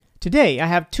Today I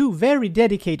have two very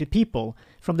dedicated people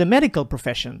from the medical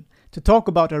profession to talk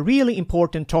about a really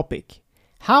important topic.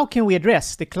 How can we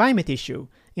address the climate issue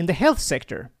in the health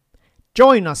sector?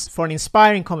 Join us for an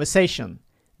inspiring conversation.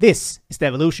 This is the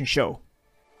Evolution Show.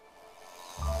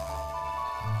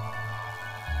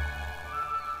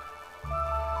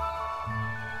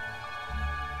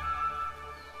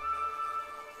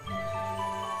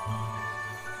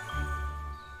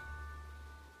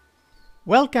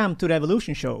 Welcome to the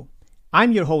Evolution Show.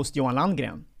 I'm your host Johan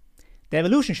Landgren. The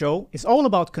Evolution Show is all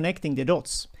about connecting the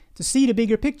dots to see the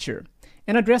bigger picture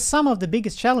and address some of the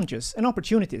biggest challenges and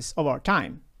opportunities of our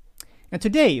time. And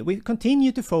today we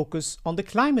continue to focus on the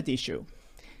climate issue.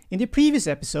 In the previous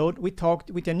episode we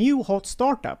talked with a new hot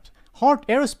startup, Heart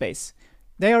Aerospace.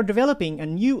 They are developing a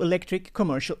new electric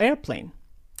commercial airplane.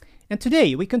 And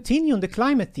today we continue on the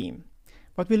climate theme,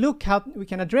 but we look how we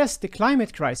can address the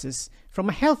climate crisis from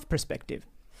a health perspective.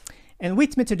 And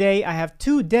with me today I have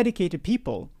two dedicated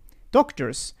people,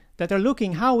 doctors, that are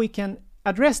looking how we can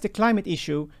address the climate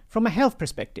issue from a health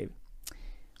perspective.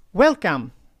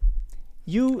 Welcome.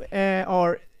 You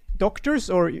are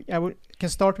doctors, or I can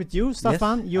start with you,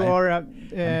 Staffan. Yes, you are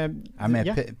I'm a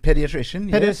pediatrician.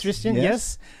 Pediatrician,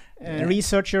 yes.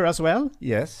 Researcher as well.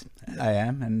 Yes, I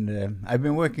am, and I've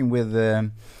been working with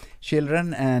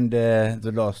children and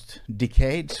the last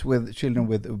decades with children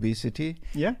with obesity,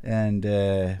 and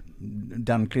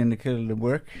done clinical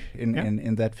work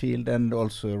in that field and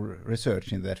also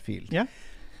research in that field. Yeah.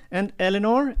 And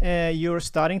Eleanor, you're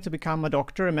starting to become a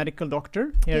doctor, a medical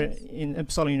doctor here in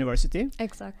Uppsala University.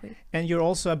 Exactly. And you're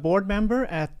also a board member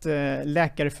at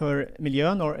Läkare för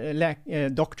miljön, or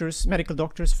Medical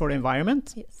Doctors for the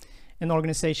Environment, an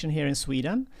organization here in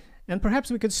Sweden. And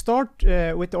perhaps we could start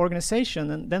with the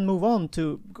organization and then move on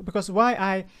to, because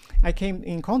why I came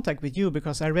in contact with you,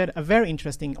 because I read a very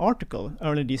interesting article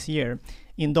earlier this year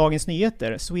in Dagens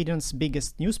Nyheter, Sweden's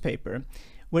biggest newspaper,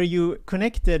 where you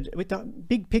connected with the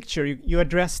big picture. You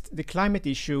addressed the climate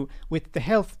issue with the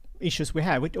health issues we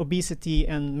have with obesity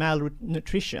and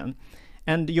malnutrition.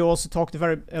 And you also talked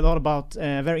a lot about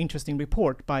a very interesting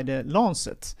report by the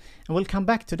Lancet, and we'll come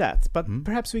back to that. But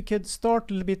perhaps we could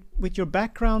start a little bit with your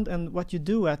background and what you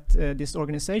do at this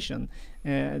organization,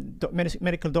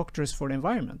 Medical Doctors for the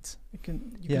Environment.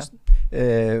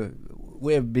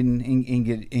 We have been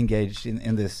engaged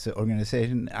in this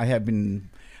organization. I have been,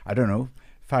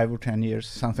 5 or 10 years,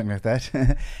 something like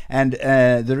that. And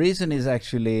the reason is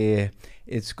actually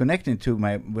it's connecting to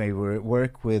my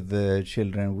work with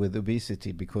children with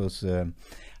obesity, because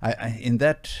I in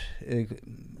that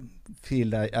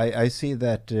field I see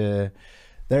that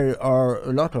there are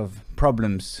a lot of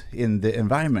problems in the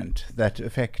environment that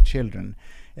affect children.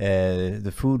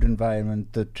 The food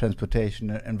environment, the transportation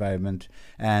environment,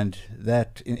 and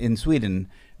that in Sweden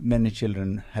many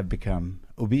children have become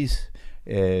obese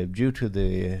due to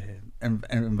the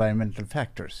environmental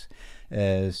factors.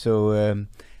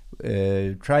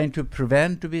 Trying to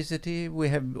prevent obesity, we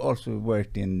have also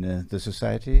worked in the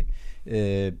society,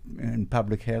 in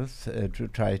public health, to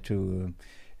try to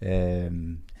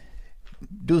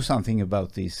do something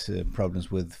about these problems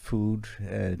with food,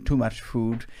 too much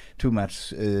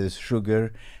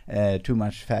sugar, too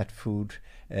much fat food,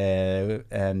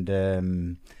 and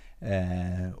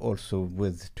also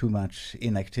with too much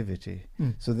inactivity.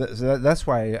 So that's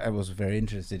why I was very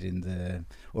interested in the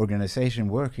organization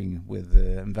working with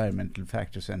environmental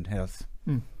factors and health.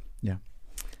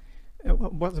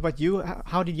 What about you?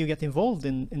 How did you get involved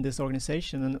in this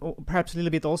organization, and perhaps a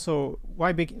little bit also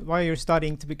why you're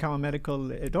studying to become a medical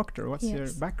doctor? What's your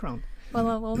background? Well,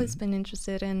 I've always been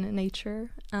interested in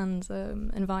nature and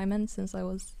environment since I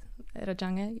was at a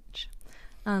young age.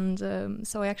 And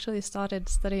so I actually started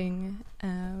studying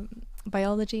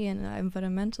biology and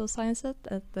environmental sciences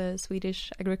at the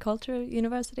Swedish Agricultural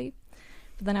University.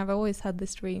 But then I've always had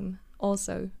this dream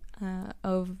also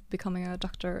of becoming a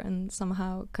doctor and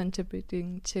somehow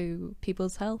contributing to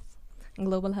people's health and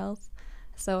global health.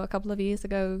 So a couple of years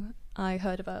ago I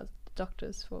heard about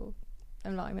Doctors for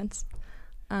Environment,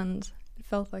 and it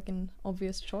felt like an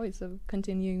obvious choice of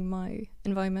continuing my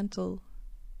environmental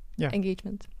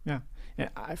engagement.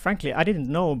 Frankly, I didn't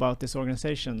know about this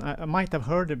organization. I might have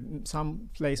heard some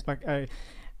place back,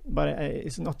 but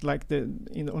it's not like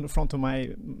on the front of my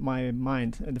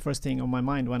mind, the first thing on my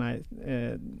mind when I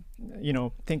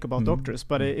think about doctors.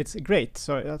 But it's great,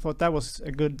 so I thought that was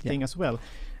a good thing as well.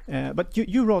 But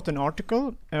you wrote an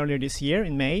article earlier this year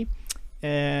in May,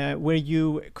 where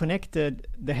you connected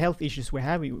the health issues we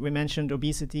have. We mentioned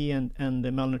obesity and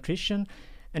the malnutrition,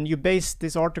 and you based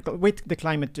this article with the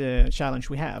climate challenge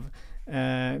we have,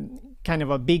 kind of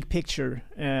a big picture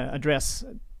address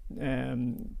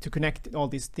to connect all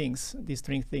these things, these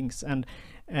three things, and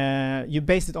you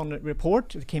based it on a report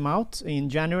that came out in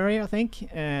January, I think,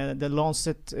 the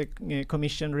Lancet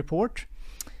Commission report,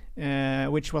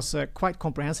 which was a quite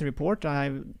comprehensive report.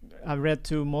 I've read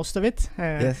through most of it.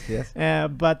 Yes.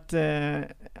 But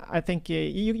I think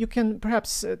you can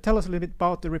perhaps tell us a little bit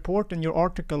about the report and your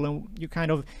article and you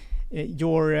kind of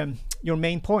your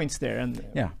main points there. And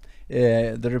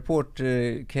the report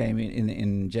came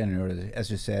in January, as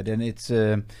you said, and it's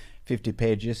 50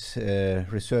 pages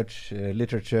research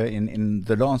literature in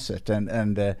the Lancet,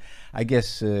 and I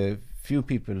guess few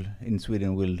people in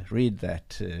Sweden will read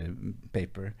that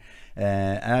paper.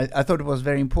 And I thought it was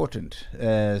very important.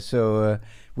 So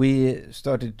we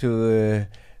started to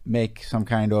make some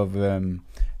kind of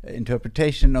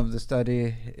interpretation of the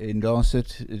study in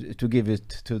Lancet to give it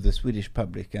to the Swedish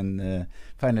public, and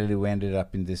finally we ended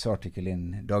up in this article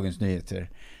in Dagens Nyheter.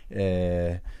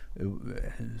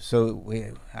 So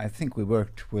I think we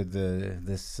worked with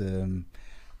this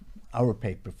our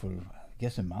paper for I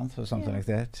guess a month or something like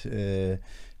that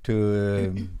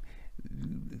to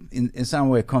in some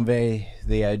way convey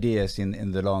the ideas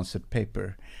in the Lancet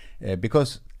paper,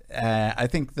 because I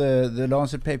think the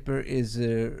Lancet paper is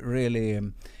really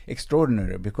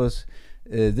extraordinary, because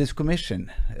this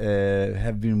commission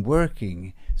have been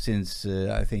working since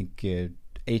I think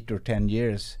 8 or 10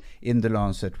 years in the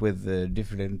Lancet with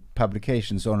different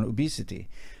publications on obesity.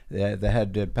 They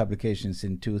had publications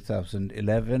in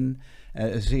 2011,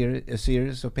 a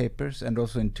series of papers, and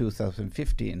also in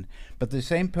 2015. But the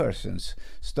same persons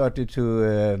started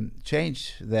to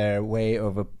change their way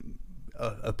of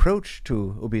approach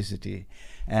to obesity,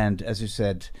 and as you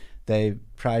said, they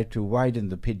try to widen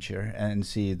the picture and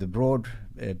see the broad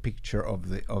picture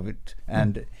of it.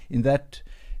 And in that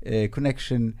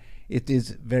connection, it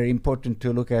is very important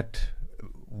to look at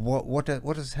what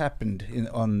has happened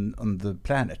on the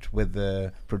planet with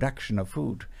the production of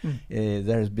food.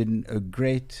 There has been a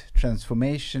great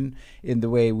transformation in the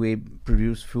way we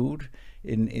produce food,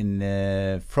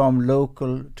 from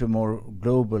local to more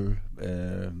global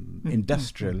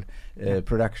industrial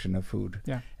production of food.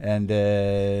 And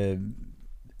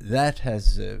that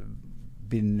has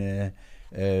been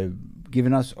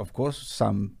given us, of course,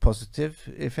 some positive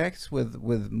effects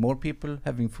with more people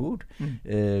having food,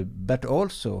 but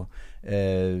also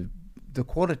the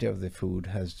quality of the food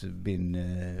has been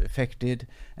affected,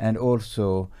 and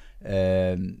also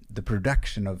the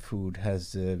production of food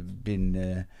has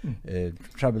been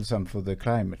troublesome for the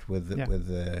climate with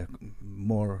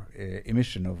more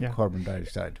emission of carbon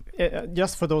dioxide.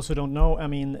 Just for those who don't know, I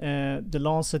mean, the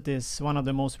Lancet is one of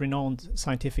the most renowned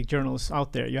scientific journals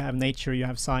out there. You have Nature, you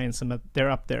have Science, and they're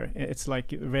up there. It's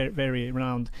like very, very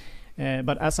renowned.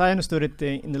 But as I understood it,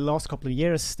 in the last couple of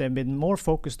years, they've been more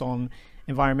focused on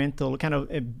environmental, kind of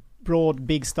broad,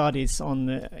 big studies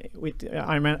on with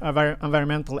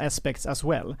environmental aspects as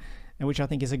well, which I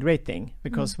think is a great thing,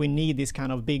 because we need these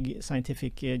kind of big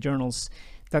scientific journals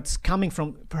that's coming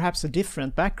from perhaps a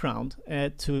different background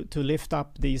to lift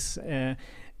up these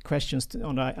questions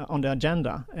on the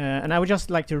agenda. And I would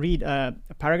just like to read a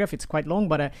paragraph. It's quite long,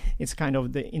 but it's kind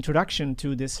of the introduction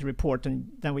to this report, and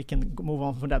then we can move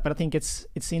on from that. But I think it's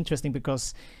interesting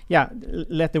because,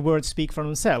 let the words speak for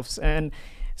themselves. And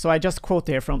so I just quote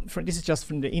here from this is just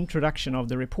from the introduction of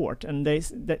the report, and I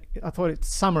thought it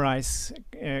summarized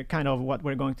kind of what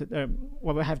we're going to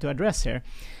what we have to address here.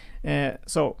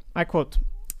 So I quote: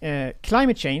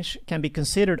 "Climate change can be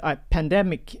considered a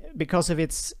pandemic because of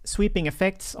its sweeping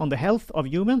effects on the health of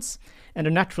humans and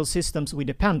the natural systems we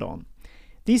depend on.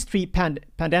 These three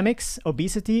pandemics,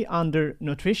 obesity,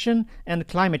 undernutrition, and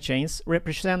climate change,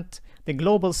 represent the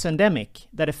global syndemic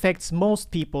that affects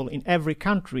most people in every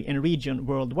country and region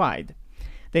worldwide.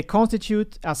 They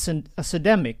constitute a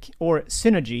syndemic or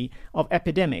synergy of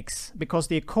epidemics because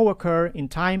they co-occur in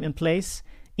time and place,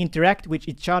 interact with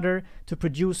each other to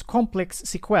produce complex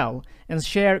sequelae, and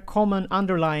share common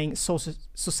underlying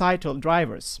societal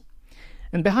drivers."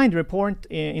 And behind the report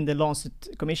in the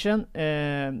Lancet Commission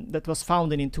that was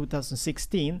founded in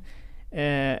 2016,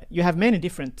 you have many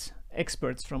different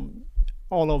experts from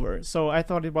all over. So I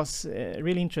thought it was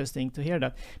really interesting to hear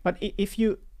that. But if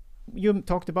you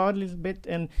talked about it a little bit,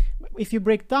 and if you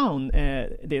break down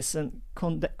this and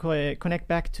connect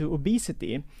back to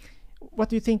obesity, what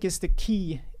do you think is the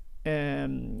key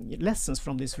lessons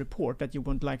from this report that you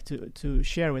would like to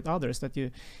share with others, that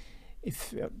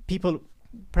if people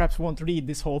perhaps won't read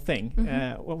this whole thing,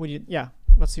 what would you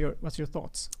what's your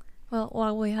thoughts? Well,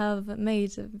 while we have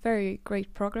made very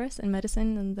great progress in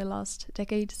medicine in the last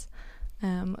decades,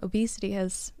 obesity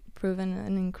has proven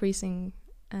an increasing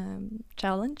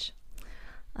challenge.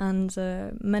 and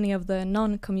many of the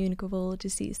non-communicable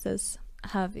diseases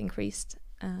have increased,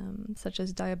 such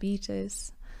as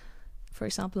diabetes, for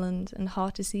example, and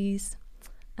heart disease.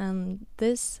 And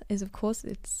this is, of course,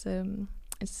 it's a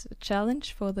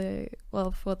challenge for the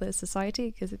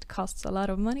society, because it costs a lot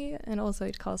of money, and also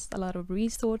it costs a lot of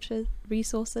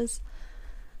resources.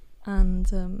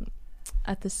 And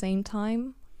at the same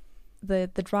time, the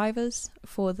drivers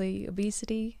for the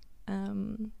obesity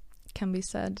can be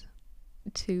said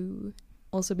to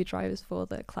also be drivers for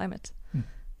the climate.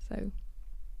 So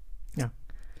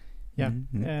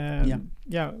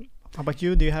how about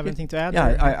you? Do you have anything to add?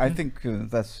 I think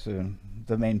that's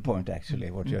the main point,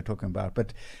 actually, what you're talking about.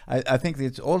 But I think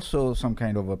it's also some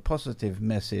kind of a positive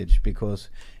message, because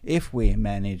if we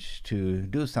manage to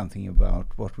do something about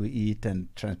what we eat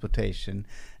and transportation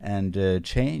and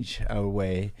change our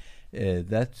way,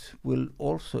 that will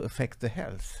also affect the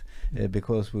health,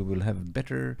 because we will have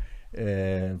better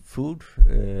food,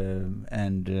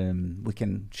 and we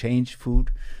can change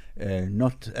food.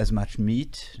 Not as much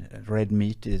meat. Red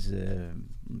meat is,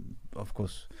 of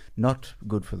course, not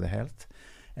good for the health.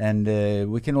 And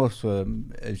we can also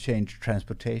change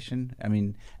transportation. I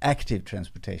mean, active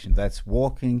transportation. That's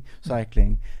walking,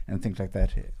 cycling, and things like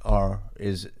that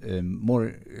is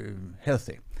more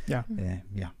healthy. Yeah.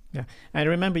 I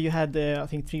remember you had, I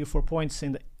think, 3 or 4 points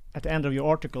at the end of your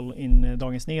article in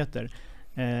Dagens Nyheter,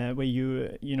 where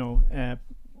you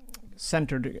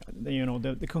centered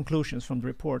the conclusions from the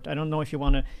report. I don't know if you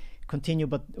want to continue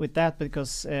with that,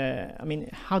 because I mean,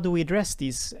 how do we address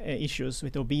these issues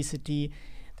with obesity,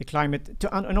 the climate,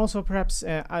 and also perhaps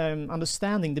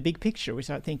understanding the big picture, which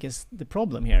I think is the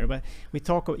problem here. But we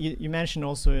talk, you mentioned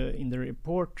also in the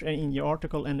report, in your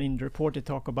article and in the report, you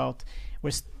talk about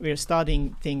we're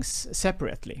studying things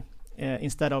separately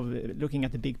instead of looking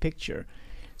at the big picture.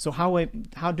 So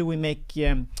how do we make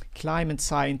climate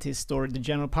scientists or the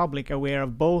general public aware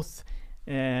of both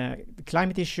the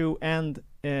climate issue and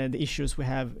the issues we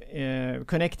have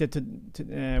connected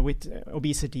to with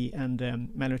obesity and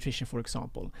malnutrition, for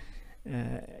example?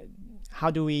 How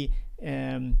do we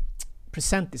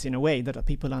present this in a way that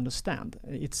people understand?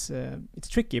 It's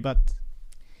tricky, but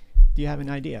do you have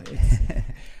an idea?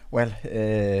 Well,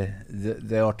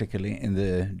 the article in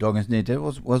the Dagens Nyheter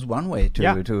was one way to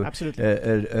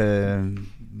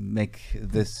make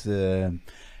this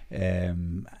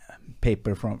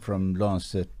paper from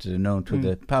Lancet known to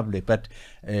the public. But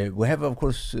we have, of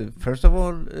course, first of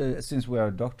all, since we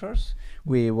are doctors,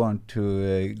 we want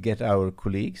to get our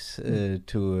colleagues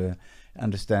to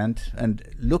understand and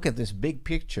look at this big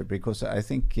picture, because I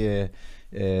think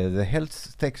the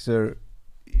health sector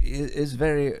is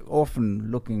very often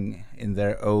looking in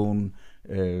their own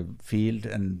field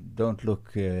and don't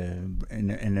look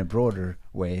in a broader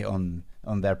way on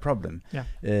their problem.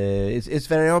 It's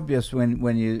very obvious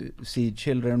when you see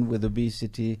children with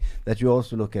obesity that you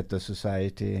also look at the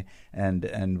society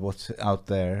and what's out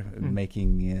there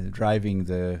driving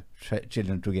the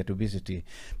children to get obesity.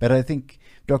 But I think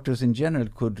doctors in general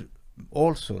could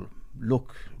also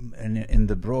look in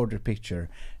the broader picture,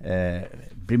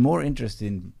 be more interested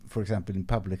in, for example, in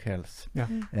public health,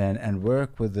 and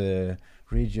work with the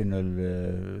regional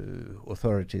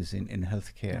authorities in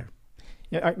healthcare.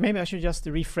 Maybe I should just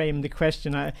reframe the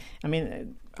question. I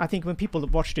mean, I think when people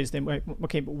watch this, they might,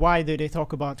 okay, but why do they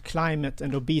talk about climate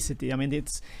and obesity? I mean,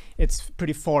 it's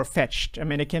pretty far-fetched. I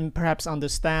mean, I can perhaps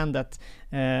understand that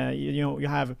you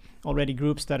have already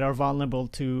groups that are vulnerable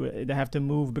to, they have to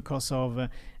move because of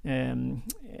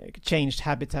changed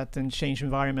habitat and changed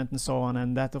environment and so on,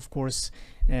 and that of course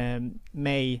I'm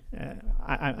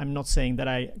not saying that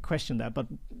I question that, but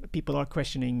people are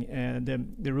questioning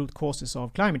the root causes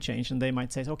of climate change, and they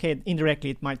might say, okay, indirectly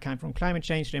it might come from climate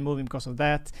change, they're moving because of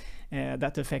that,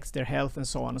 that affects their health and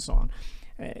so on and so on.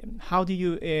 How do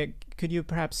you could you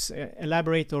perhaps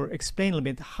elaborate or explain a little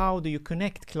bit, how do you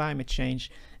connect climate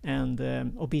change and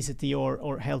obesity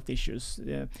or health issues,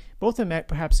 both of them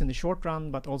perhaps in the short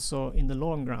run but also in the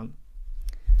long run?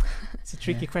 It's a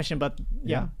tricky question, but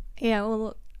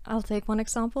well, I'll take one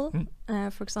example.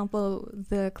 For example,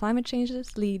 the climate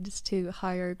changes leads to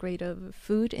higher grade of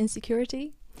food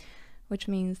insecurity, which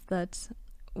means that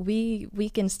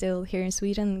we can still here in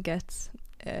Sweden get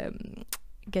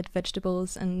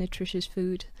vegetables and nutritious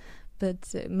food,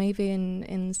 but maybe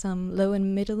in some low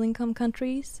and middle income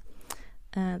countries,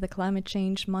 the climate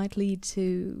change might lead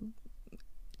to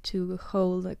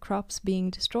whole crops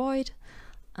being destroyed,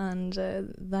 and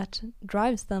that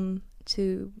drives them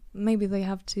to, maybe they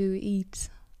have to eat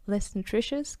less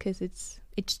nutritious because it's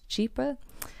cheaper.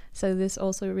 So there's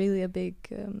also really a big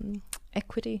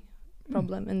equity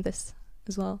problem in this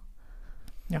as well.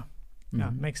 Yeah,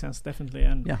 makes sense, definitely.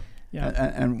 And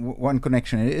and one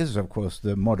connection is, of course,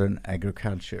 the modern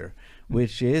agriculture,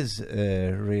 which is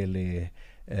really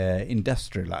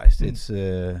industrialized. It's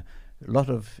a lot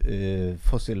of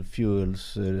fossil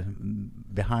fuels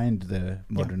behind the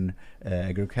modern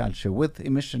agriculture, with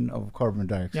emission of carbon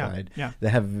dioxide. They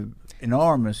have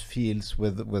enormous fields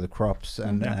with crops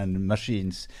and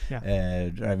machines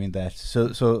driving that.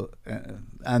 So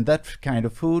and that kind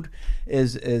of food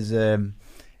is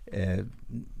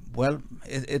well,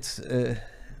 it's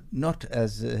not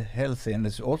as healthy, and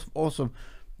it's also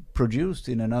produced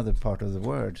in another part of the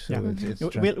world. So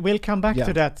we'll come back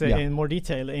to that in more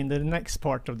detail in the next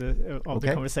part of the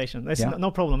conversation. There's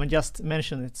no problem, and just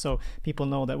mention it so people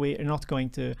know that we are not going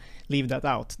to leave that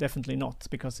out. Definitely not,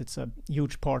 because it's a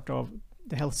huge part of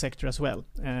the health sector as well,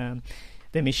 the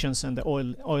emissions and the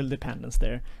oil dependence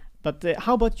there. But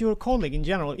how about your colleague in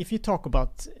general? If you talk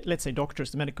about, let's say,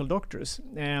 doctors, the medical doctors,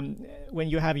 when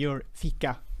you have your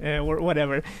fika or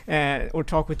whatever, or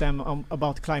talk with them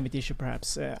about climate issue,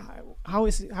 perhaps, how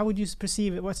would you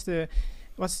perceive? What's the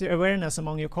awareness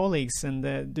among your colleagues,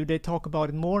 and do they talk about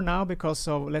it more now because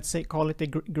of, let's say, call it the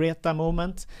Greta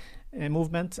movement,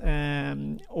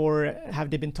 or have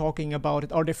they been talking about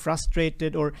it? Are they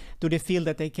frustrated, or do they feel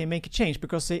that they can make a change?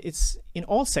 Because it's in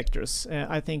all sectors,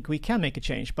 I think we can make a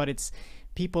change, but it's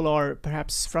people are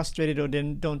perhaps frustrated or they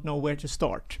don't know where to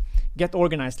start. Get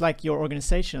organized, like your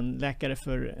organization, Läkare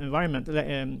för Environment,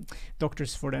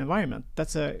 Doctors for the Environment.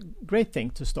 That's a great thing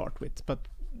to start with, but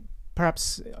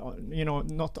perhaps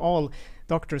not all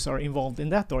doctors are involved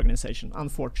in that organization,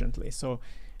 unfortunately. So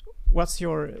what's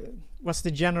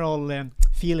the general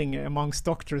feeling amongst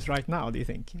doctors right now, do you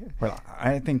think? Well,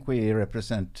 I think we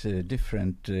represent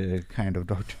different kind of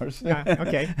doctors.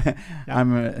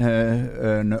 I'm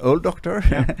an old doctor,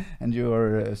 and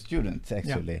you're a student,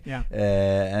 actually.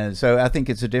 And so I think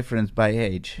it's a difference by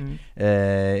age.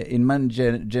 In my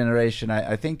generation,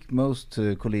 I think most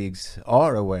colleagues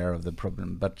are aware of the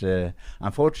problem, but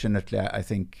unfortunately, I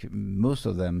think most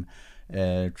of them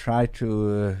try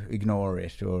to ignore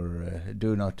it, or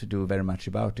do not do very much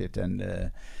about it,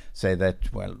 and say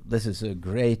that, well, this is a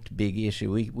great big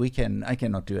issue. I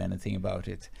cannot do anything about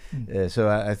it. So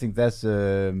I think that's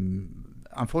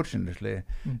unfortunately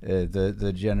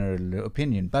the general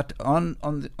opinion. But on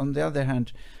the other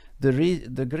hand,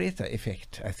 the Greta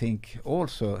effect, I think,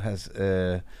 also has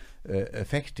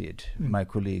affected my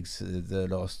colleagues the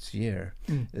last year.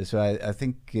 So I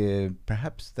think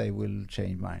perhaps they will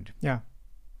change mind.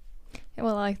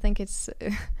 Well, I think it's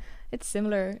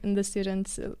similar in the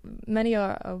students. Many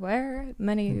are aware,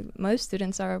 most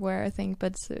students are aware, I think,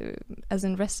 but as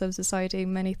in rest of society,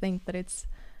 many think that it's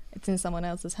in someone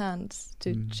else's hands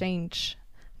to change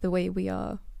the way we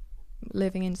are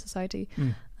living in society.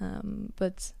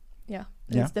 But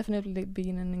it's definitely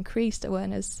been an increased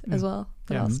awareness as well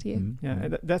the last year.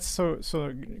 That's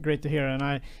so great to hear, and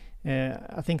I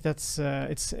think that's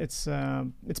it's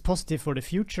positive for the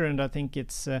future, and I think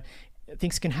it's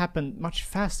things can happen much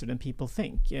faster than people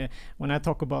think. When I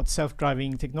talk about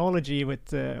self-driving technology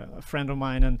with a friend of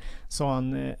mine and so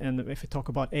on, and if we talk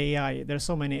about AI, there are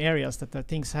so many areas that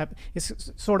things happen.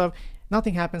 It's sort of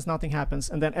nothing happens,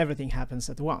 and then everything happens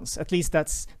at once. At least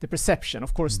that's the perception.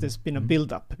 Of course, there's been a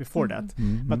build-up before that,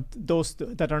 but those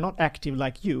that are not active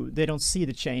like you, they don't see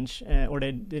the change, or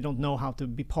they don't know how to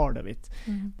be part of it.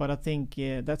 But I think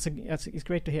it's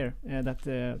great to hear that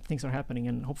things are happening,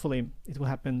 and hopefully it will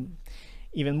happen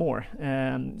even more.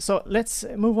 So let's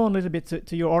move on a little bit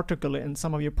to your article and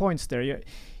some of your points there.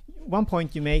 One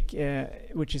point you make,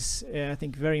 which is I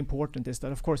think very important, is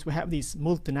that of course we have these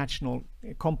multinational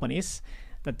companies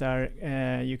that are,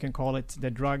 you can call it the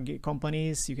drug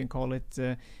companies, you can call it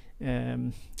the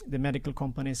medical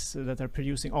companies that are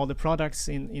producing all the products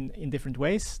in different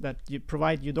ways, that you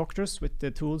provide you doctors with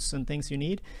the tools and things you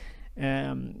need.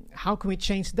 How can we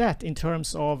change that in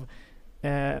terms of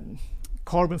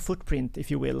carbon footprint, if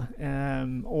you will,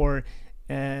 or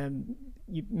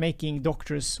making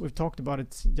doctors, we've talked about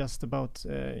it, just about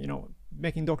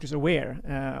making doctors aware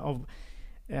of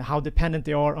how dependent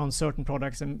they are on certain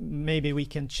products, and maybe we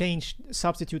can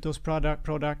substitute those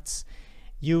products,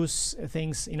 use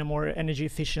things in a more energy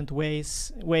efficient way.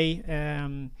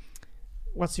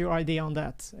 What's your idea on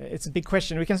that? It's a big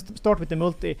question. We can start with the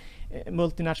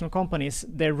multinational companies,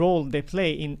 their role they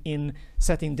play in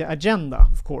setting the agenda,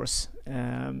 of course,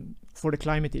 for the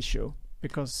climate issue,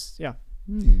 because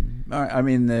I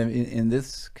mean, in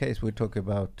this case, we talk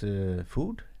about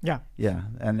food.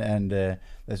 And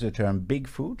there's a term, big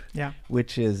food,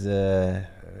 which is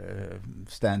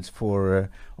stands for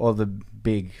all the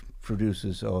big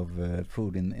producers of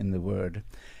food in the world,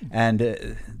 and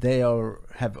they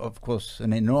have of course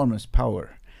an enormous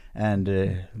power and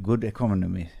good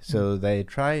economy. So they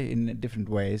try in different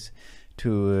ways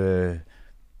to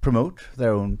promote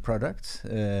their own products,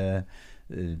 and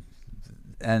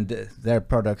their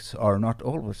products are not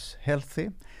always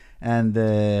healthy, and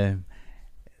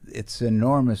it's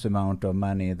enormous amount of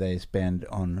money they spend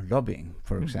on lobbying,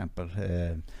 for example.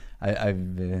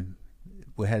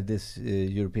 We had this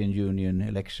European Union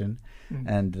election,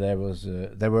 and there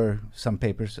were some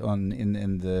papers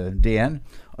in the DN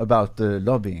about the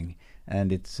lobbying,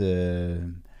 and it's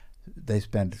they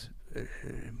spent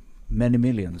many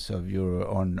millions of euro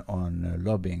on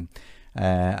lobbying.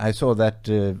 I saw that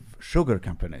sugar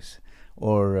companies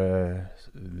or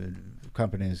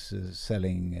companies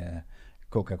selling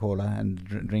Coca-Cola and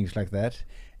drinks like that,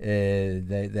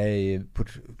 they put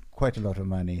quite a lot of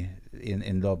money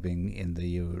in lobbying in the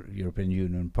European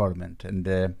Union Parliament, and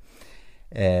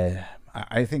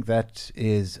I think that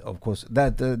is, of course,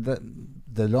 that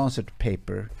the Lancet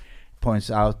paper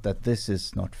points out that this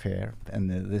is not fair, and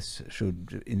this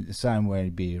should in some way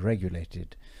be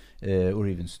regulated or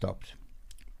even stopped.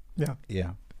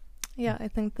 Yeah, I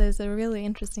think there's a really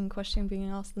interesting question being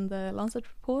asked in the Lancet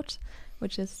report,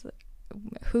 which is,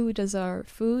 who does our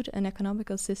food and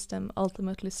economical system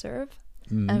ultimately serve,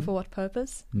 and for what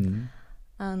purpose?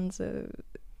 And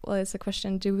well, it's a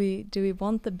question: do we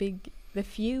want the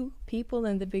few people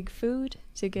and the big food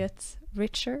to get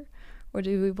richer, or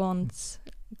do we want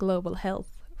global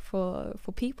health for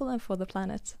people and for the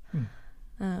planet?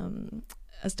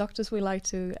 As doctors, we like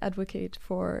to advocate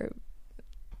for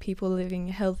people living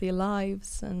healthy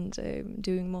lives and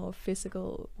doing more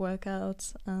physical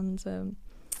workouts, and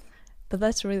but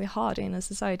that's really hard in a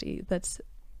society that's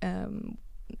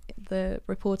the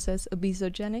report says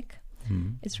obesogenic.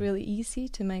 It's really easy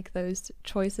to make those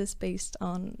choices based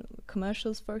on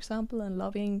commercials, for example, and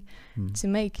lobbying to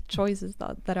make choices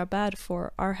that are bad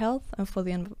for our health and for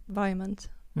the environment.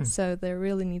 So there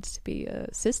really needs to be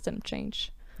a system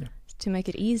change to make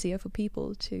it easier for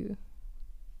people to,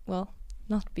 well,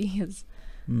 not be as...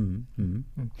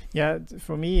 Yeah,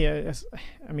 for me,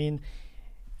 I mean,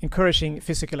 encouraging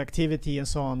physical activity and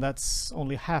so on, that's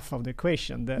only half of the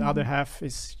equation. The other half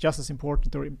is just as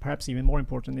important, or perhaps even more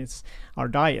important, it's our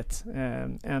diet.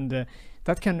 And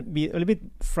that can be a little bit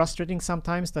frustrating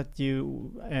sometimes, that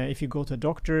you, if you go to a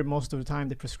doctor, most of the time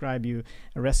they prescribe you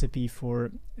a recipe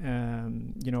for,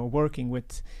 working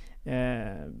with,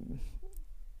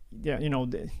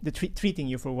 treating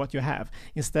you for what you have,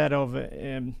 instead of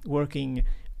working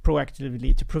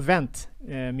proactively to prevent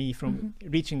me from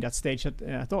reaching that stage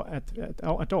at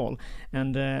all.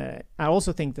 And I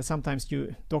also think that sometimes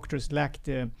doctors lack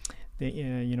the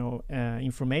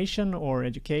information or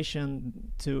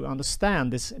education to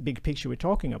understand this big picture we're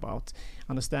talking about,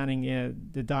 understanding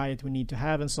the diet we need to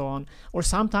have and so on. Or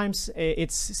sometimes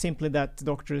it's simply that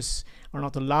doctors are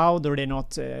not allowed, or they're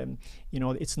not,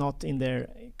 it's not in their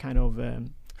kind of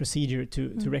procedure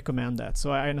to recommend that. So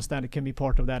I understand it can be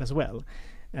part of that as well.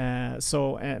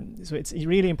 So it's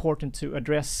really important to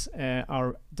address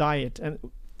our diet, and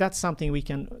that's something we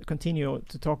can continue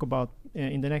to talk about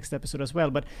in the next episode as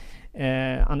well. But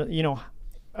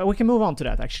we can move on to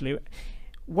that actually.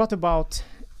 What about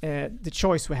the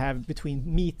choice we have between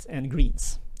meat and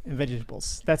greens and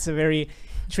vegetables? That's a very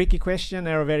tricky question,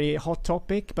 or a very hot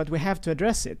topic, but we have to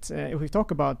address it. If we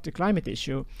talk about the climate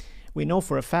issue, we know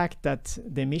for a fact that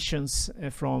the emissions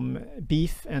from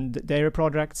beef and dairy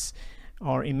products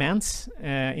are immense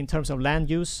in terms of land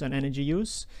use and energy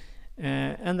use.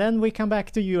 And then we come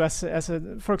back to you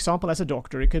for example, as a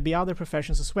doctor. It could be other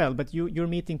professions as well, but you're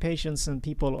meeting patients and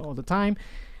people all the time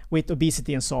with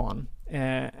obesity and so on.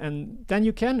 And then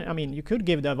you could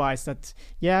give the advice that,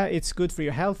 yeah, it's good for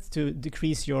your health to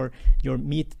decrease your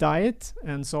meat diet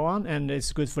and so on, and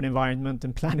it's good for the environment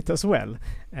and planet as well.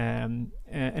 And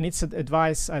it's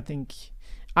advice I think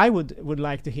I would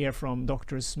like to hear from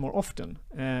doctors more often.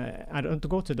 I don't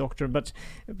go to a doctor, but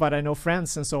I know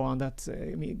friends and so on that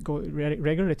go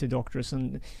regularly to doctors,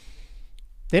 and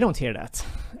they don't hear that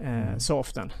so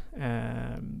often.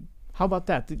 How about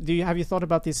that? Have you thought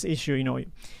about this issue?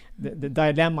 The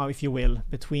dilemma, if you will,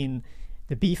 between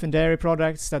the beef and dairy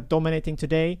products that dominating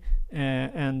today,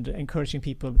 and encouraging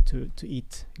people to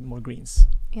eat more greens.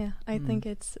 Yeah, I think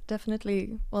it's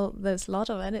definitely, well, there's a lot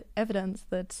of evidence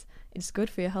that it's good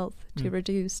for your health to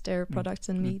reduce dairy products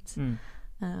and meat.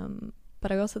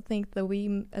 But I also think that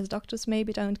we as doctors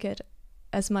maybe don't get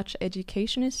as much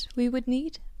education as we would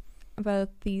need about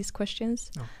these questions.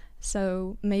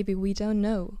 So maybe we don't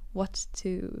know what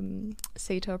to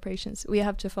say to our patients. We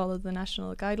have to follow the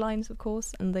national guidelines, of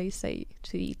course, and they say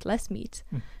to eat less meat,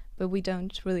 but we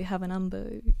don't really have a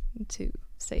number to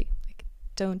say, like,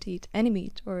 don't eat any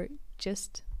meat or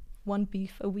just one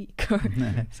beef a week. Or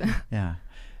so. Yeah.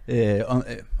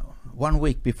 1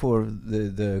 week before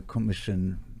the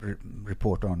Commission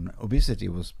report on obesity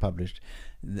was published,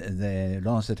 the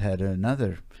Lancet had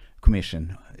another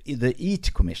commission, the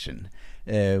EAT Commission,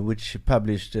 which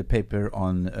published a paper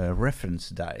on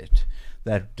reference diet.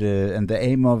 And the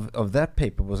aim of that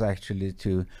paper was actually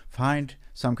to find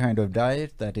some kind of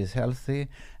diet that is healthy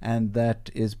and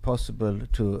that is possible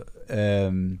to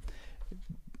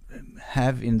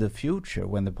have in the future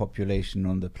when the population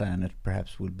on the planet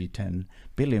perhaps will be 10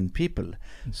 billion people.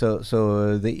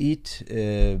 So the EAT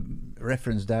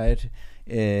reference diet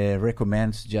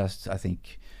recommends just, I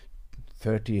think,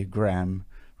 30 gram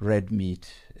red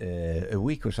meat a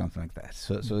week or something like that.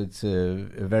 So it's a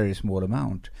very small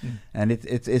amount, and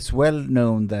it's well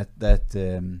known that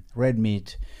red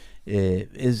meat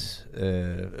is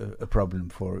a problem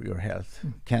for your health,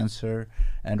 cancer,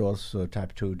 and also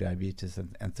type 2 diabetes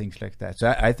and things like that.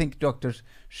 So I think doctors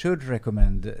should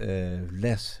recommend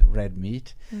less red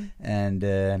meat, and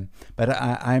but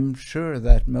I'm sure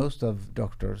that most of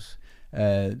doctors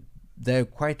they're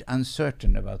quite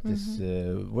uncertain about this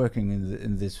working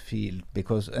in this field,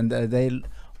 because they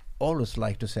always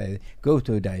like to say go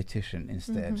to a dietitian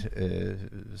instead.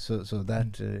 So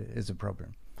that is a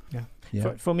problem.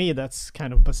 Yeah. For me, that's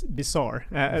kind of bizarre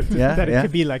that it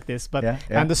could be like this. But I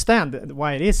understand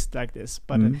why it is like this.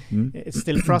 But it's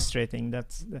still frustrating.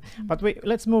 But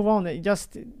let's move on.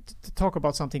 Just to talk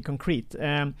about something concrete.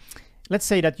 Let's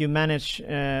say that you manage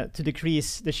to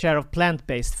decrease the share of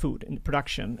plant-based food in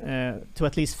production to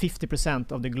at least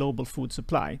 50% of the global food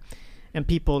supply, and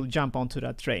people jump onto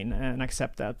that train and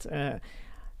accept that.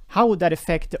 How would that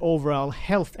affect the overall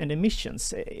health and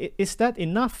emissions? Is that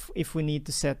enough if we need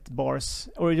to set bars,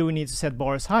 or do we need to set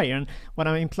bars higher? And what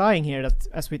I'm implying here, that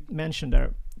as we mentioned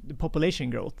there, the population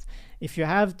growth. If you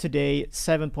have today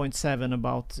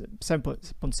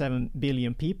 7.7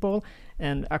 billion people,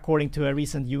 and according to a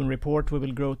recent UN report, we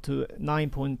will grow to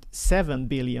 9.7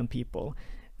 billion people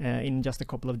in just a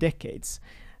couple of decades.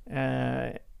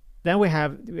 Then we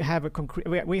have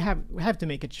to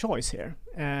make a choice here.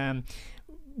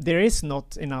 There is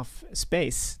not enough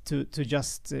space to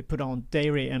just put on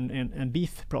dairy and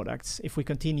beef products if we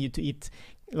continue to eat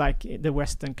like the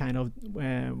Western kind of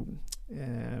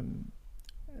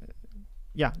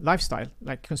lifestyle,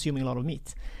 like consuming a lot of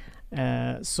meat.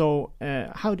 So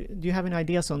how do you have any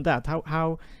ideas on that?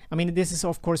 How I mean, this is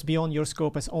of course beyond your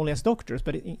scope as only as doctors,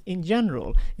 but in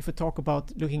general, if we talk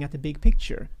about looking at the big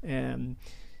picture,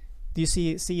 do you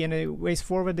see any ways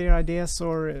forward there, ideas,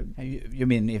 or you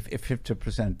mean if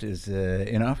 50% is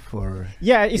enough, or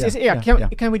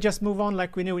can we just move on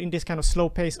like we know in this kind of slow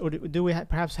pace, or do we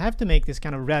perhaps have to make this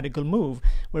kind of radical move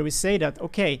where we say that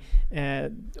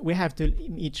we have to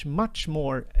eat much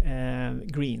more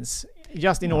greens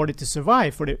just in order to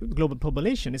survive for the global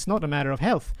population? It's not a matter of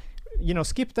health,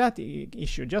 skip that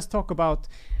issue, just talk about,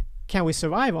 can we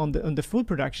survive on the food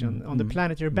production on the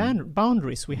planetary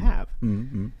boundaries we have?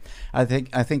 I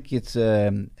think it's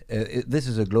this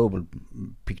is a global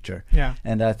picture,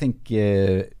 and I think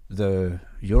the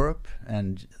Europe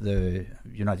and the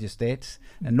United States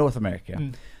and North America,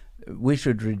 we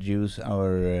should reduce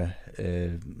our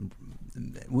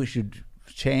we should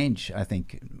change, I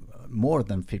think, more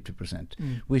than 50%.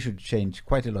 We should change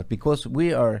quite a lot, because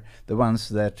we are the ones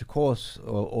that cause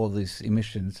all these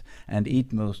emissions and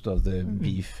eat most of the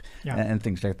beef and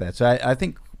things like that. So I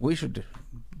think we should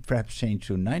perhaps change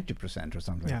to 90% or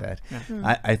something like that.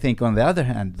 I think on the other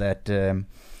hand that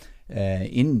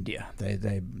India,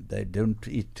 they don't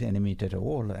eat any meat at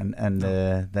all, and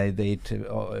they eat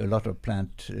a lot of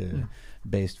plant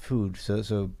based food,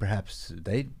 so perhaps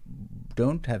they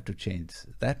don't have to change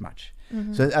that much.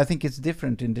 So I think it's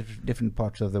different in different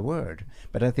parts of the world,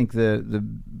 but I think the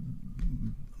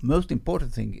most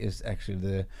important thing is actually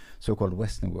the so-called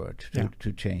Western world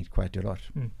to change quite a lot.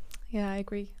 Yeah, I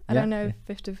agree. I don't know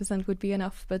if 50% would be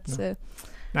enough, but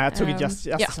I took it just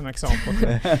as an example.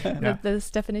 But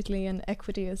there's definitely an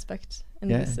equity aspect in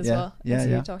this as well, as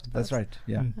we talked about. That's right.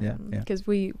 Because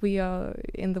we are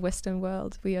in the Western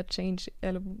world, we are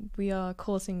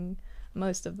causing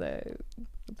most of the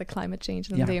climate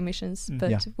change and the emissions,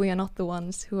 but we are not the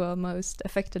ones who are most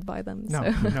affected by them. No.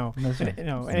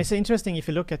 And it's interesting, if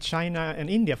you look at China and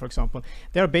India, for example,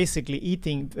 they're basically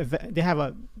eating, they have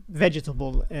a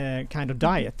vegetable kind of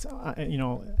diet,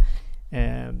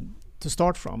 to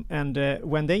start from. And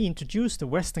when they introduce the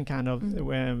Western kind of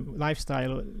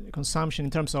lifestyle consumption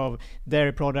in terms of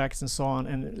dairy products and so on,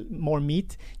 and more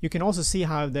meat, you can also see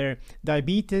how their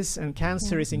diabetes and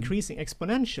cancer is increasing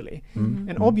exponentially.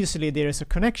 And obviously there is a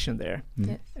connection there.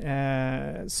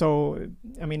 So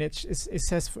I mean, it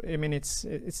says, I mean,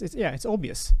 it's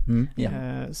obvious.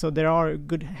 So there are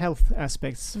good health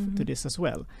aspects to this as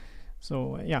well.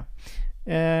 So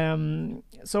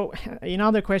so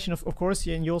another question, of course,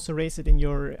 and you also raised it in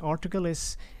your article,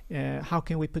 is how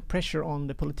can we put pressure on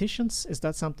the politicians? Is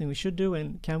that something we should do,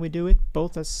 and can we do it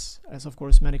both as of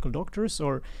course medical doctors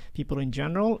or people in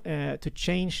general to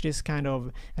change this kind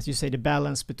of, as you say, the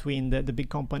balance between the big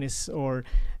companies or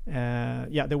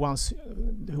the ones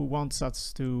who want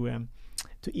us to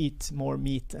eat more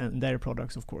meat and dairy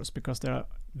products, of course, because there are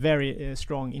very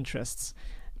strong interests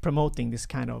promoting this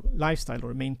kind of lifestyle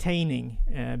or maintaining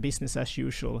business as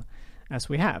usual as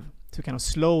we have, to kind of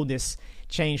slow this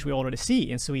change we already see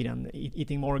in Sweden,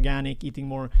 eating more organic, eating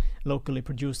more locally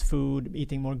produced food,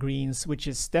 eating more greens, which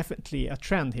is definitely a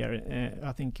trend here.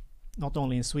 I think not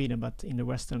only in Sweden but in the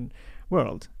Western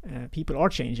world, people are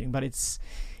changing, but it's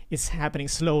happening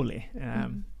slowly.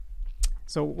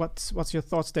 So what's your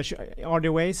thoughts there? Are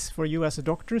there ways for you as a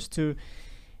doctors to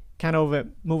kind of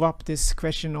move up this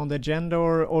question on the agenda,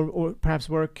 or perhaps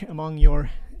work among your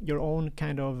own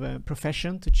kind of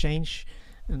profession to change?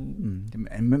 And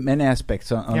many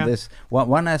aspects on this.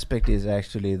 One aspect is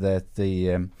actually that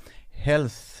the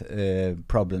health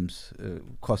problems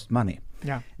cost money.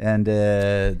 And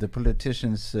the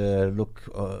politicians look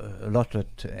a lot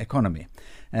at economy.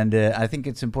 And I think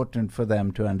it's important for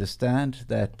them to understand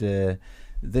that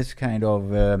this kind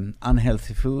of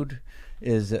unhealthy food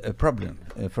is a problem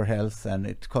for health, and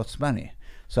it costs money.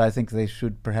 So I think they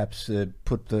should perhaps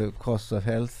put the cost of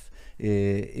health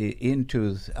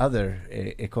into other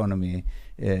economy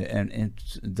and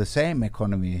the same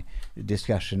economy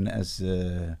discussion as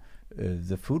the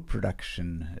food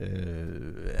production.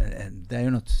 And they are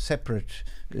not separate.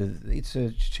 It's a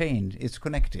chain. It's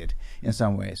connected in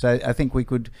some way. So I think we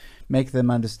could make them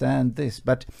understand this.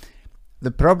 But the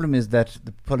problem is that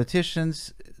the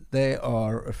politicians, they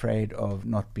are afraid of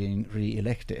not being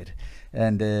re-elected.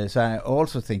 And so I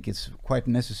also think it's quite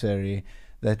necessary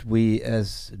that we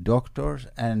as doctors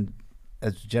and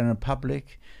as general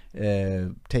public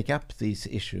take up these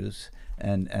issues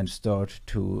and start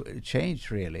to change,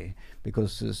 really.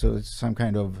 Because so it's some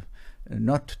kind of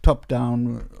not top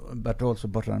down but also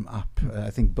bottom up. I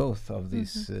think both of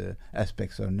these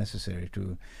aspects are necessary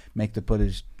to make the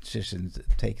politicians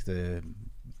take the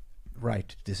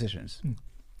right decisions.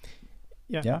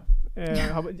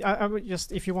 I would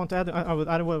just, if you want to add,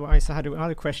 otherwise I had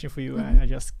another question for you. I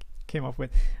just came up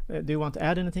with. Do you want to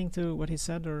add anything to what he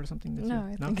said or something? That no,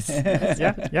 I think it's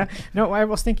No, I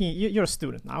was thinking you're a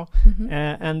student now,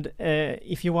 and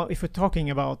if we're talking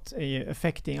about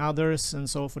affecting others and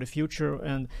so for the future,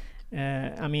 and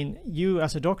I mean, you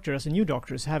as a doctor, as a new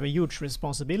doctor, have a huge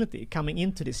responsibility coming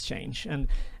into this change. And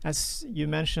as you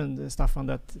mentioned, Staffan,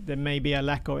 that there may be a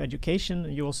lack of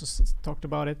education. You also talked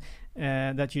about it,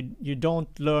 that you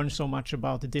don't learn so much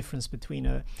about the difference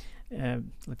between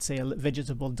let's say a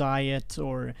vegetable diet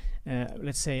or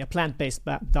let's say a plant-based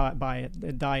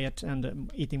diet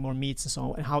and eating more meats and so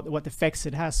on, and what effects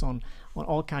it has on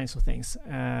all kinds of things,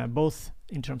 both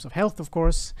in terms of health, of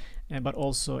course, but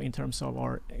also in terms of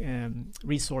our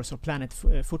resource or planet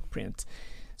footprint.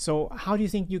 So how do you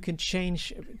think you can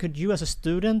change? Could you as a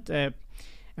student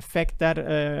affect that,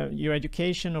 your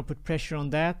education, or put pressure on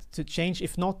that to change,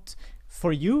 if not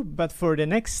for you but for the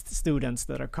next students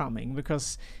that are coming?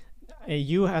 Because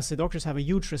you as the doctors have a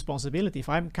huge responsibility. If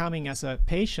I'm coming as a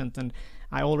patient and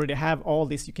I already have all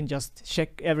this, you can just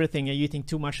check everything. Are you eating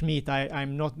too much meat?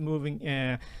 I'm not moving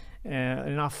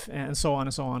enough, and so on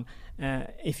and so on.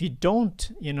 If you don't,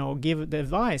 give the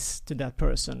advice to that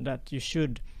person that you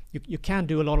can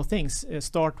do a lot of things.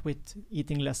 Start with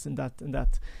eating less than that and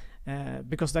that.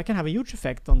 Because that can have a huge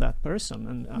effect on that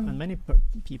person and many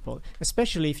people,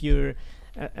 especially if you're,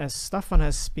 as Staffan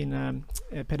has been a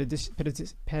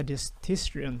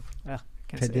pediatrician.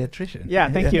 Pediatrician. Yeah,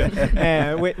 thank you.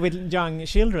 With young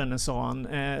children and so on,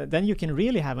 then you can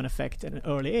really have an effect at an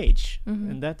early age,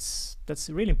 and that's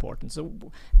really important. So,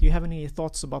 do you have any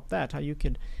thoughts about that? How you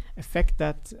could affect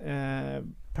that,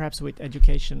 perhaps with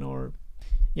education or,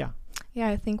 Yeah,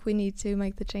 I think we need to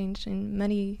make the change on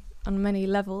many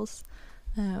levels.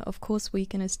 Of course, we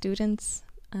can as students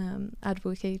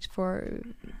advocate for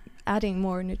adding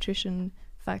more nutrition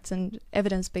facts and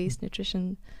evidence-based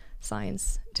nutrition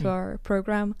science to our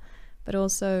program, but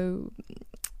also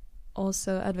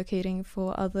also advocating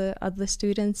for other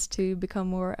students to become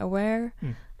more aware,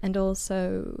 and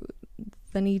also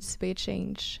there needs to be a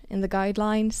change in the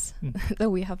guidelines that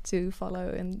we have to follow,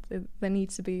 and there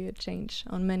needs to be a change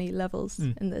on many levels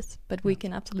in this, but we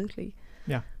can absolutely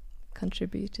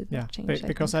contribute to that change.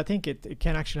 Because I think it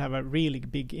can actually have a really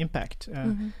big impact,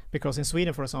 because in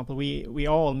Sweden, for example, we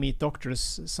all meet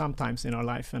doctors sometimes in our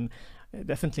life, and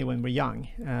definitely when we're young,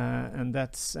 and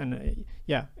that's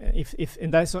if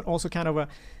and that's also kind of a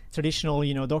traditional,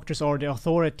 doctors are the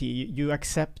authority. You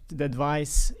accept the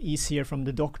advice easier from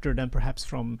the doctor than perhaps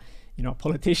from a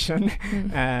politician.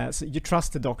 So you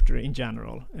trust the doctor in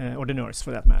general, or the nurse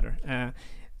for that matter.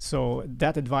 So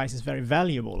that advice is very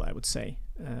valuable, I would say,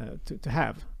 to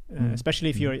have, especially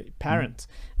if you're a parent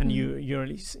and you're.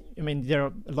 I mean, there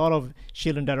are a lot of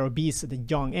children that are obese at a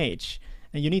young age.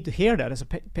 And you need to hear that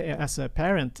as a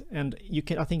parent, and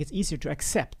I think it's easier to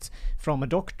accept from a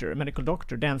medical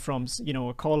doctor, than from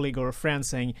a colleague or a friend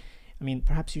saying, I mean,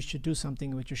 perhaps you should do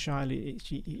something with your child.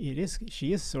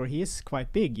 She is or he is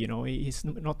quite big. He's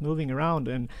not moving around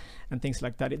and things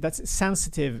like that. That's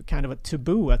sensitive, kind of a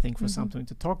taboo, I think, for something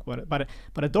to talk about it. But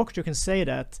a doctor can say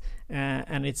that,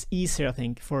 and it's easier, I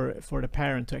think, for the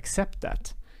parent to accept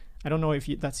that. I don't know if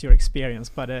that's your experience,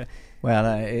 but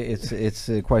it's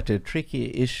quite a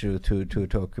tricky issue to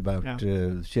talk about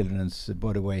children's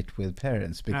body weight with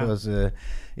parents, because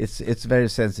it's very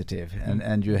sensitive,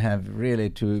 and you have really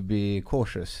to be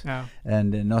cautious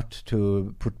and not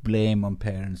to put blame on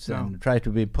parents, and try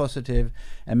to be positive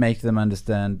and make them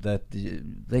understand that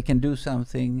they can do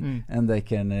something and they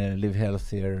can live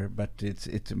healthier, but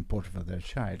it's important for their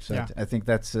child. So I think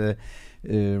that's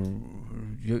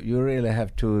you really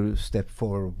have to step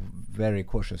forward very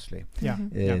cautiously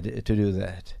to do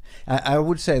that. I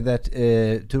would say that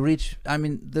to reach, I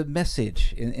mean, the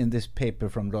message in this paper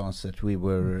from Lancet we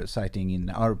were citing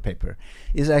in our paper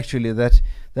is actually that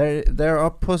there are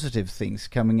positive things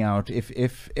coming out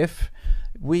if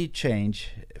we change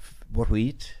what we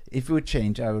eat, if we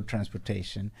change our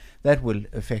transportation, that will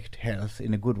affect health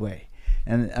in a good way.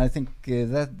 And I think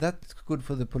that's good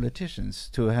for the politicians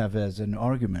to have as an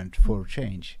argument for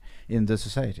change in the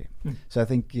society. So I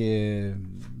think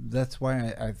that's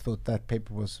why I thought that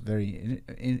paper was very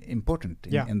important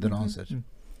in the Lancet.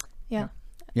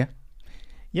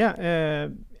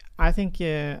 I think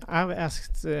I've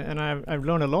asked and I've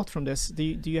learned a lot from this. Do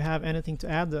you have anything to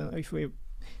add if we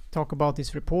talk about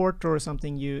this report, or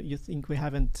something you think we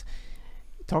haven't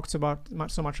talked about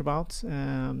so much about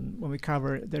when we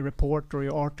cover the report or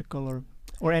your article,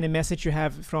 or any message you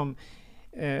have from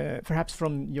perhaps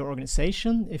from your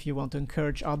organization? If you want to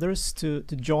encourage others to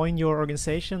join your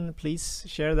organization, please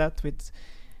share that with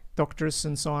doctors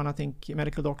and so on. I think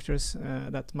medical doctors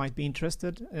that might be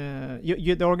interested.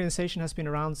 The organization has been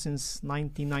around since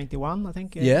 1991, I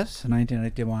think. Yes,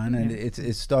 1991, and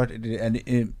it started, and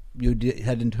you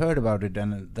hadn't heard about it,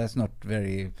 and that's not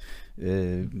very.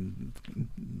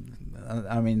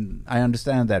 I mean, I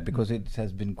understand that, because it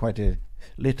has been quite a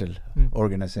little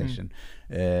organization.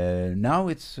 Now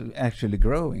it's actually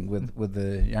growing with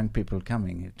the young people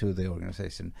coming to the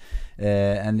organization,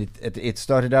 and it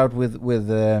started out with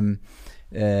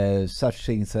such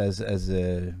things as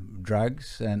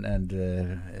drugs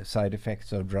and side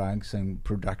effects of drugs and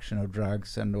production of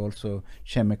drugs, and also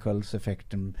chemicals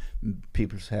affecting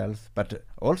people's health, but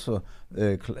also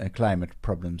climate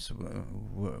problems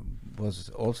was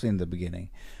also in the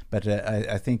beginning. But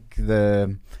I think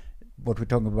what we're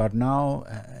talking about now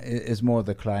is more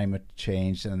the climate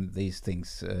change and these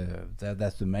things.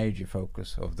 That's the major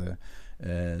focus of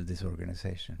this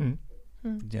organization.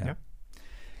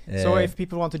 So if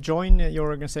people want to join your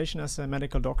organization as a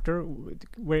medical doctor,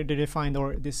 where do they find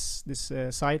this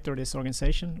site or this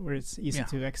organization where it's easy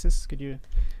to access? Could you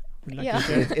to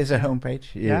share? It's a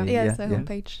homepage. It's a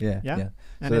homepage.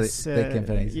 And so it's they can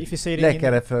find if you say it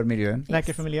Läkare för miljön.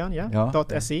 Läkare för miljön,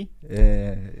 .se.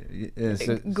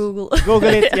 Google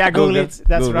it. Google it.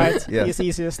 That's Google right. it, yes. It's the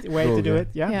easiest way to do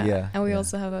it. And we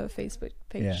also have a Facebook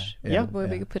page where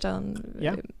we put on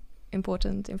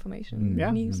important information,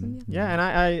 news. And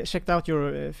I checked out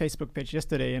your Facebook page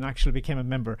yesterday and actually became a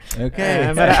member.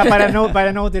 Okay. But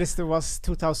I noticed there was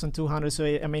 2,200. So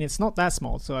I mean, it's not that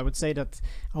small. So I would say that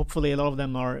hopefully a lot of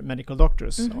them are medical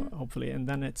doctors. Hopefully, and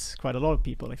then it's quite a lot of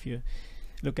people if you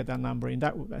look at that number in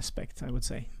that aspect, I would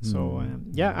say. So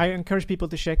I encourage people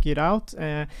to check it out.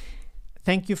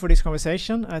 Thank you for this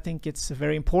conversation. I think it's a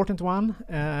very important one.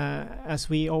 As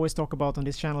we always talk about on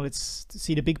this channel, it's to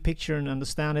see the big picture and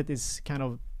understand it is kind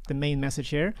of the main message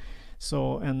here.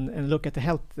 So, and look at the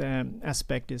health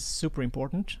aspect is super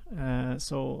important.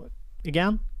 So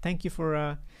again, thank you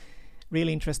for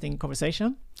Really interesting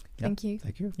conversation. Yeah, Thank you.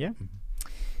 Thank you. Yeah.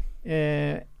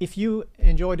 Mhm. If you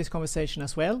enjoy this conversation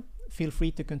as well, feel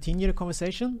free to continue the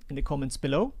conversation in the comments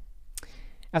below.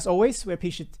 As always, we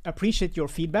appreciate your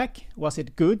feedback. Was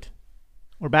it good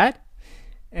or bad?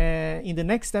 In the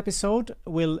next episode,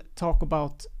 we'll talk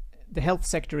about the health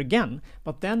sector again,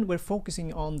 but then we're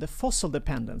focusing on the fossil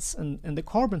dependence and the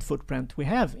carbon footprint we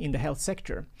have in the health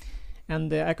sector.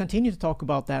 And I continue to talk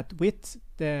about that with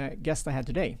the guest I had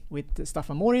today, with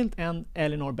Staffan Morild and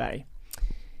Elinor Berg.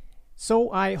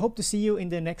 So I hope to see you in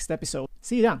the next episode.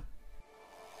 See you then!